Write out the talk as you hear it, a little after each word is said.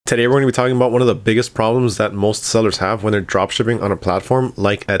Today we're going to be talking about one of the biggest problems that most sellers have when they're dropshipping on a platform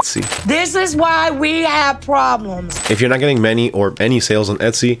like Etsy. This is why we have problems. If you're not getting many or any sales on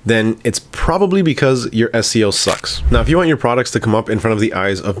Etsy, then it's probably because your SEO sucks. Now, if you want your products to come up in front of the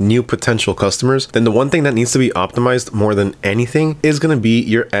eyes of new potential customers, then the one thing that needs to be optimized more than anything is going to be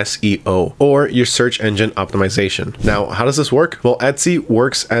your SEO, or your search engine optimization. Now, how does this work? Well, Etsy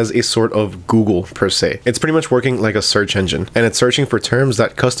works as a sort of Google per se. It's pretty much working like a search engine, and it's searching for terms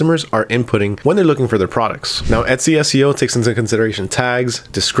that customers are inputting when they're looking for their products. Now, Etsy SEO takes into consideration tags,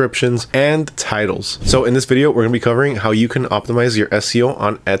 descriptions, and titles. So in this video, we're going to be covering how you can optimize your SEO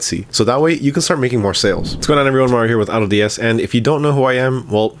on Etsy, so that way you can start making more sales. What's going on, everyone? Mario here with AutoDS, and if you don't know who I am,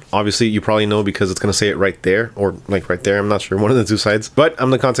 well, obviously you probably know because it's going to say it right there, or like right there, I'm not sure, one of the two sides, but I'm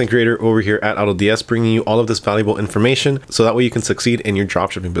the content creator over here at AutoDS, bringing you all of this valuable information so that way you can succeed in your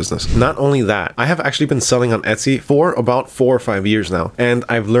dropshipping business. Not only that, I have actually been selling on Etsy for about 4 or 5 years now, and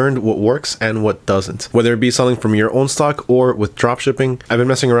I've learned what works and what doesn't. Whether it be selling from your own stock or with dropshipping, I've been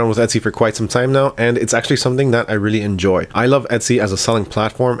messing around with Etsy for quite some time now, and it's actually something that I really enjoy. I love Etsy as a selling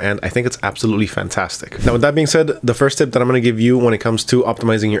platform, and I think it's absolutely fantastic. Now, with that being said, the first tip that I'm going to give you when it comes to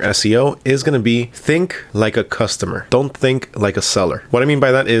optimizing your SEO is going to be think like a customer. Don't think like a seller. What I mean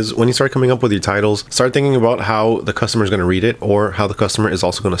by that is when you start coming up with your titles, start thinking about how the customer is going to read it or how the customer is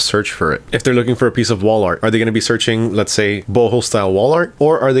also going to search for it. If they're looking for a piece of wall art, are they going to be searching, let's say, boho style wall art,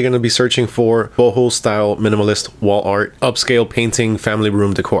 or are they going to be searching for boho style minimalist wall art, upscale painting, family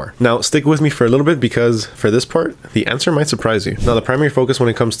room decor? Now, stick with me for a little bit because for this part, the answer might surprise you. Now, the primary focus when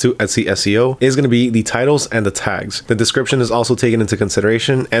it comes to Etsy SEO is going to be the titles and the tags. The description is also taken into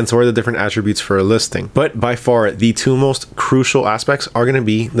consideration, and so are the different attributes for a listing. But by far, the two most crucial aspects are going to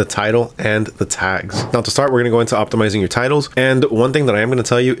be the title and the tags. Now, to start, we're going to go into optimizing your titles. And one thing that I am going to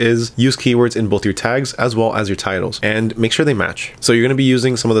tell you is use keywords in both your tags as well as your titles, and make sure they match. So you're going to be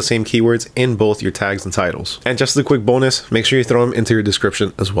using some of the same keywords in both your tags and titles. And just as a quick bonus, make sure you throw them into your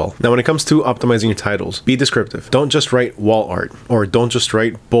description as well. Now, when it comes to optimizing your titles, be descriptive. Don't just write wall art, or don't just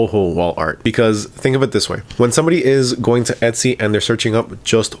write boho wall art, because think of it this way. When somebody is going to Etsy and they're searching up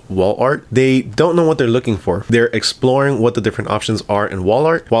just wall art, they don't know what they're looking for. They're exploring what the different options are in wall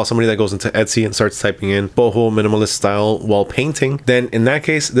art, while somebody that goes into Etsy and starts typing in boho minimalist style wall painting, then in that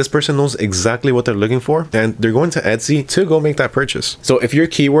case, this person knows exactly what they're looking for, and they're going to Etsy to go make that purchase. So if your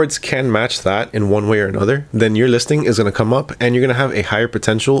keywords can match that in one way or another, then your listing is going to come up and you're going to have a higher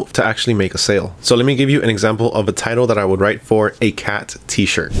potential to actually make a sale. So let me give you an example of a title that I would write for a cat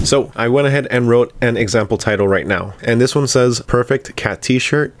t-shirt. So I went ahead and wrote an example title right now, and this one says perfect cat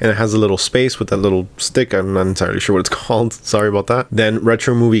t-shirt, and it has a little space with that little stick. I'm not entirely sure what it's called, sorry about that. Then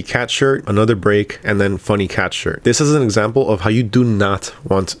retro movie cat shirt, another break, and then funny cat shirt. This is an example of how you do not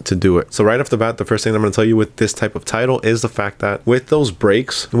want to do it. So right off the bat, the first thing I'm going to tell you with this type of title is the fact that with those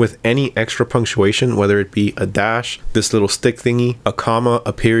breaks, with any extra punctuation, whether it be a dash, this little stick thingy, a comma,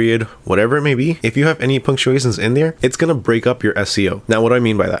 a period, whatever it may be, if you have any punctuations in there, it's going to break up your SEO. Now, what do I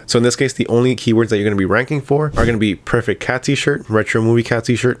mean by that? So in this case, the only keywords that you're going to be ranking for are going to be perfect cat t-shirt, retro movie cat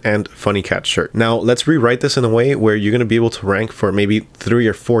t-shirt, and funny cat shirt. Now, let's rewrite this in a way where you're going to be able to rank for maybe 3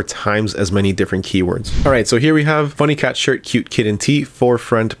 or 4 times as many different keywords. All right, so here we have funny cat shirt, cute kitten tee, for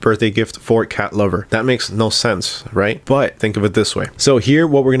friend, birthday gift, for cat lover. That makes no sense, right? But think of it this way. So here,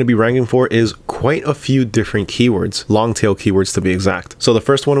 what we're going to be ranking for is quite a few different keywords, long tail keywords to be exact. So the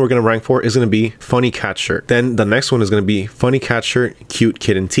first one we're going to rank for is going to be funny cat shirt. Then the next one is going to be funny cat shirt, cute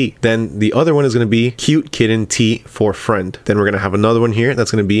kitten tee. Then the other one is going to be cute kitten tee for friend. Then we're going to have another one here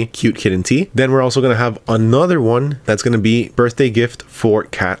that's going to be cute kitten tee. Then we're also going to have another one that's going to be birthday gift for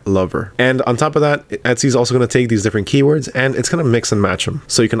cat lover. And on top of that, Etsy is also going to take these different keywords and it's going to mix and match them.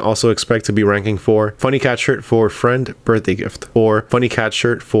 So you can also expect to be ranking for funny cat shirt for friend, birthday gift, or funny cat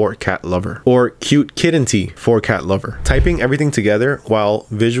shirt for cat lover, or cute kitten tee for cat lover. Typing everything together, while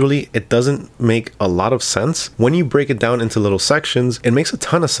visually it doesn't make a lot of sense, when you break it down into little sections, it makes a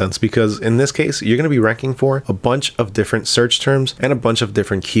ton of sense, because in this case, you're going to be ranking for a bunch of different search terms and a bunch of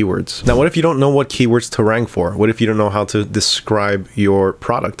different keywords. Now, what if you don't know what keywords to rank for? What if you don't know how to describe your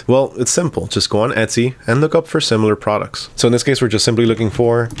product? Well, it's simple. Just go on Etsy and look up for similar products. So in this case, we're just simply looking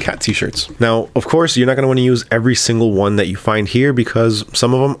for cat t-shirts. Now, of course, you're not going to want to use every single one that you find here because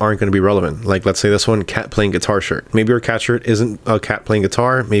some of them aren't going to be relevant. Like, let's say this one, cat playing guitar shirt. Maybe your cat shirt isn't a cat playing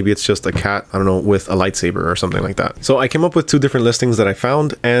guitar. Maybe it's just a cat, I don't know, with a lightsaber or something like that. So I came up with 2 different listings that I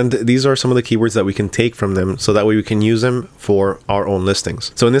found, and these are some of the keywords that we can take from them, so that way we can use them for our own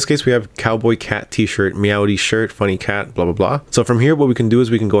listings. So in this case, we have cowboy cat t-shirt, meowdy shirt, funny cat, blah, blah, blah. So from here, what we can do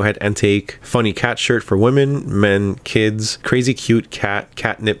is we can go ahead and take funny cat shirt for women, men, kids, crazy cute cat,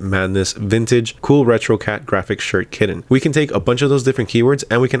 catnip madness, vintage, cool retro cat graphic shirt kitten. We can take a bunch of those those different keywords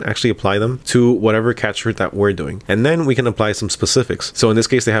and we can actually apply them to whatever cat shirt that we're doing. And then we can apply some specifics. So in this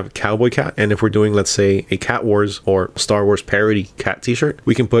case, they have cowboy cat. And if we're doing, let's say, a Cat Wars or Star Wars parody cat t-shirt,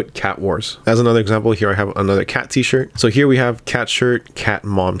 we can put Cat Wars. As another example, here I have another cat t-shirt. So here we have cat shirt, cat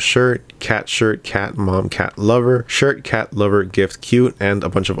mom shirt, cat mom, cat lover, shirt, cat lover, gift, cute, and a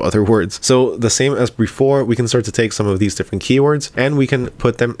bunch of other words. So the same as before, we can start to take some of these different keywords and we can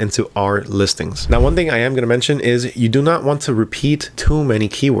put them into our listings. Now, one thing I am going to mention is you do not want to repeat too many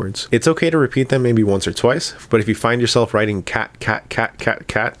keywords. It's okay to repeat them maybe once or twice, but if you find yourself writing cat,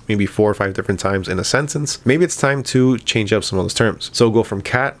 maybe 4 or 5 different times in a sentence, maybe it's time to change up some of those terms. So go from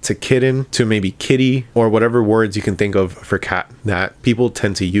cat to kitten to maybe kitty, or whatever words you can think of for cat that people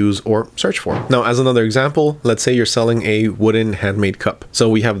tend to use or search for. Now, as another example, let's say you're selling a wooden handmade cup. So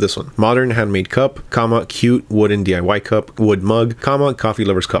we have this one, modern handmade cup, comma, cute wooden DIY cup, wood mug, comma, coffee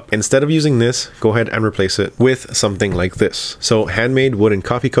lover's cup. Instead of using this, go ahead and replace it with something like this. So handmade wooden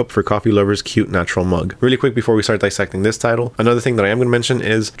coffee cup for coffee lovers, cute natural mug. Really quick before we start dissecting this title, another thing that I am going to mention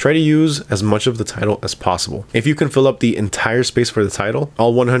is try to use as much of the title as possible. If you can fill up the entire space for the title,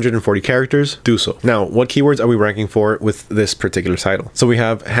 all 140 characters, do so. Now, what keywords are we ranking for with this particular title? So we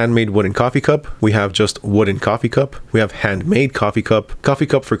have handmade wooden coffee cup, we have just wooden coffee cup, we have handmade coffee cup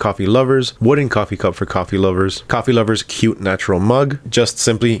for coffee lovers, wooden coffee cup for coffee lovers cute natural mug, just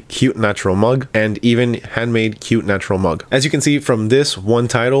simply cute natural mug, and even handmade cute natural mug. As you can see from this one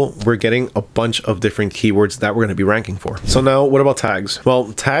title, we're getting a bunch of different keywords that we're going to be ranking for. So now what about tags?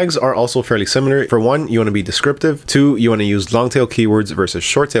 Well, tags are also fairly similar. For one, you want to be descriptive. 2, you want to use long tail keywords versus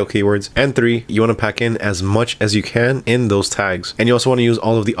short tail keywords. And 3, you want to pack in as much as you can in those tags. And you also want to use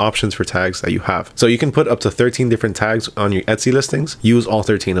all of the options for tags that you have. So you can put up to 13 different tags on your Etsy listings. Use all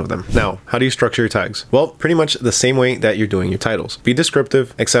 13 of them. Now, how do you structure your tags? Well, pretty much the same way that you're doing your titles. Be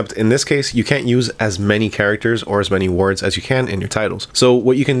descriptive, except in this case, you can't use as many characters or as many words as you can in your titles. So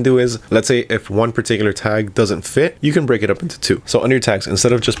what you can do is, let's say if one particular tag doesn't fit, you can break it up into 2. So under your tags,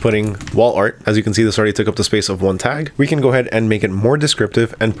 instead of just putting wall art, as you can see, this already took up the space of one tag, we can go ahead and make it more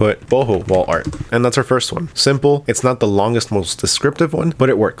descriptive and put boho wall art. And that's our first one. Simple. It's not the longest, most descriptive one, but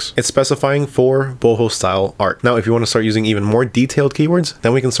it works. It's specifying for boho style art. Now, if you want to start using even more detailed keywords,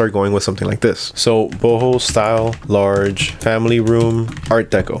 then we can start going with something like this. So boho style large family room art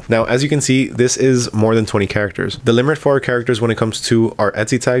deco. Now, as you can see, this is more than 20 characters. The limit for our characters when it comes to our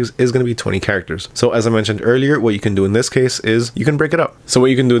Etsy tags is going to be 20 characters. So as I mentioned earlier, what you can do in this case is you can break it up. So what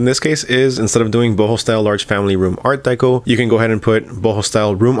you can do in this case is, instead of doing boho style large family room art deco, you can go ahead and put boho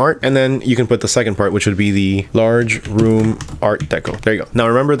style room art, and then you can put the second part, which would be the large room art deco. There you go. Now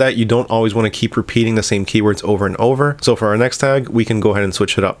remember that you don't always want to keep repeating the same keywords over and over. So for our next tag, we can go ahead and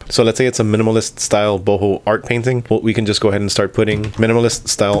switch it up. So let's say it's a minimalist style boho art painting. Well, we can just go ahead and start putting minimalist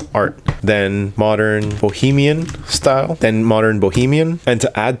style art, then modern bohemian style, then modern bohemian. And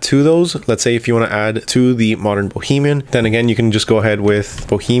to add to those, let's say if you want to add to the modern bohemian, then again, you can just go ahead with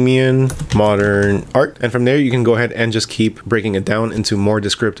bohemian modern art. And from there, you can go ahead and just keep breaking it down into more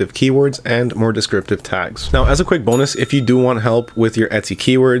descriptive keywords and more descriptive tags. Now, as a quick bonus, if you do want help with your Etsy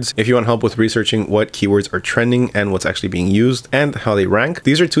keywords, if you want help with researching what keywords are trending and what's actually being used and how they rank,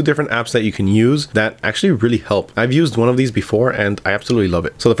 these are 2 different apps that you can use that actually really help. I've used one of these before and I absolutely love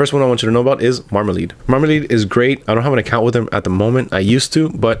it. So the first one I want you to know about is Marmalade. Marmalade is great. I don't have an account with them at the moment. I used to,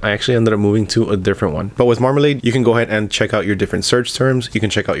 but I actually ended up moving to a different one. But with Marmalade, you can go ahead and check out your different search terms. You can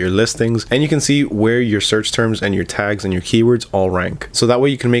check out your listings and you can see where your search terms and your tags and your keywords all rank. So that way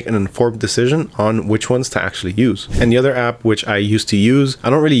you can make an informed decision on which ones to actually use. And the other app, which I used to use, I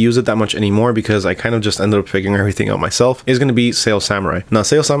don't really use it that much anymore because I kind of just ended up figuring everything out myself, is going to be Sales Samurai. Now,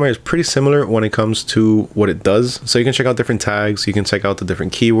 Sales Samurai is pretty similar when it comes to what it does. So you can check out different tags, you can check out the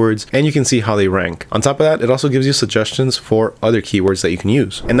different keywords, and you can see how they rank. On top of that, it also gives you suggestions for other keywords that you can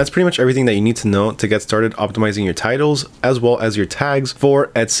use. And that's pretty much everything that you need to know to get started optimizing your titles as well as your tags for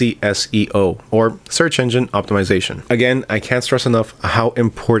Etsy SEO, or search engine optimization. Again, I can't stress enough how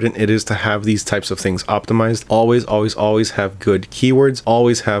important it is to have these types of things optimized. Always have good keywords,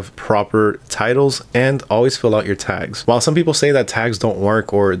 always have proper titles, and always fill out your tags. While some people say that tags don't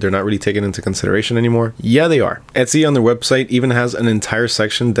work or they're not really taken into consideration anymore, yeah, they are. Etsy on their website even has an entire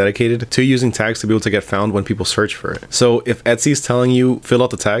section dedicated to using tags to be able to get found when people search for it. So if Etsy is telling you fill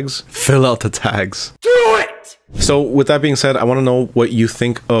out the tags, fill out the tags. Do it! So with that being said, I want to know what you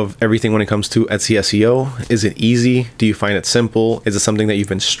think of everything when it comes to Etsy SEO. Is it easy? Do you find it simple? Is it something that you've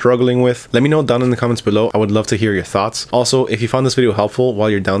been struggling with? Let me know down in the comments below. I would love to hear your thoughts. Also, if you found this video helpful while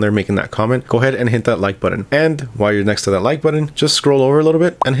you're down there making that comment, go ahead and hit that like button. And while you're next to that like button, just scroll over a little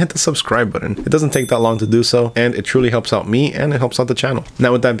bit and hit the subscribe button. It doesn't take that long to do so, and it truly helps out me and it helps out the channel.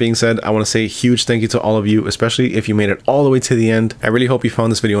 Now, with that being said, I want to say a huge thank you to all of you, especially if you made it all the way to the end. I really hope you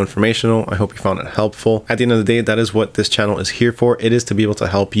found this video informational. I hope you found it helpful. At the end of the day, that is what this channel is here for. It is to be able to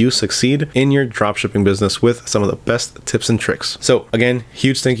help you succeed in your dropshipping business with some of the best tips and tricks. So again,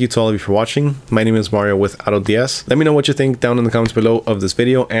 huge thank you to all of you for watching. My name is Mario with AutoDS. Let me know what you think down in the comments below of this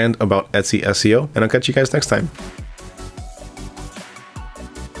video and about Etsy SEO, and I'll catch you guys next time.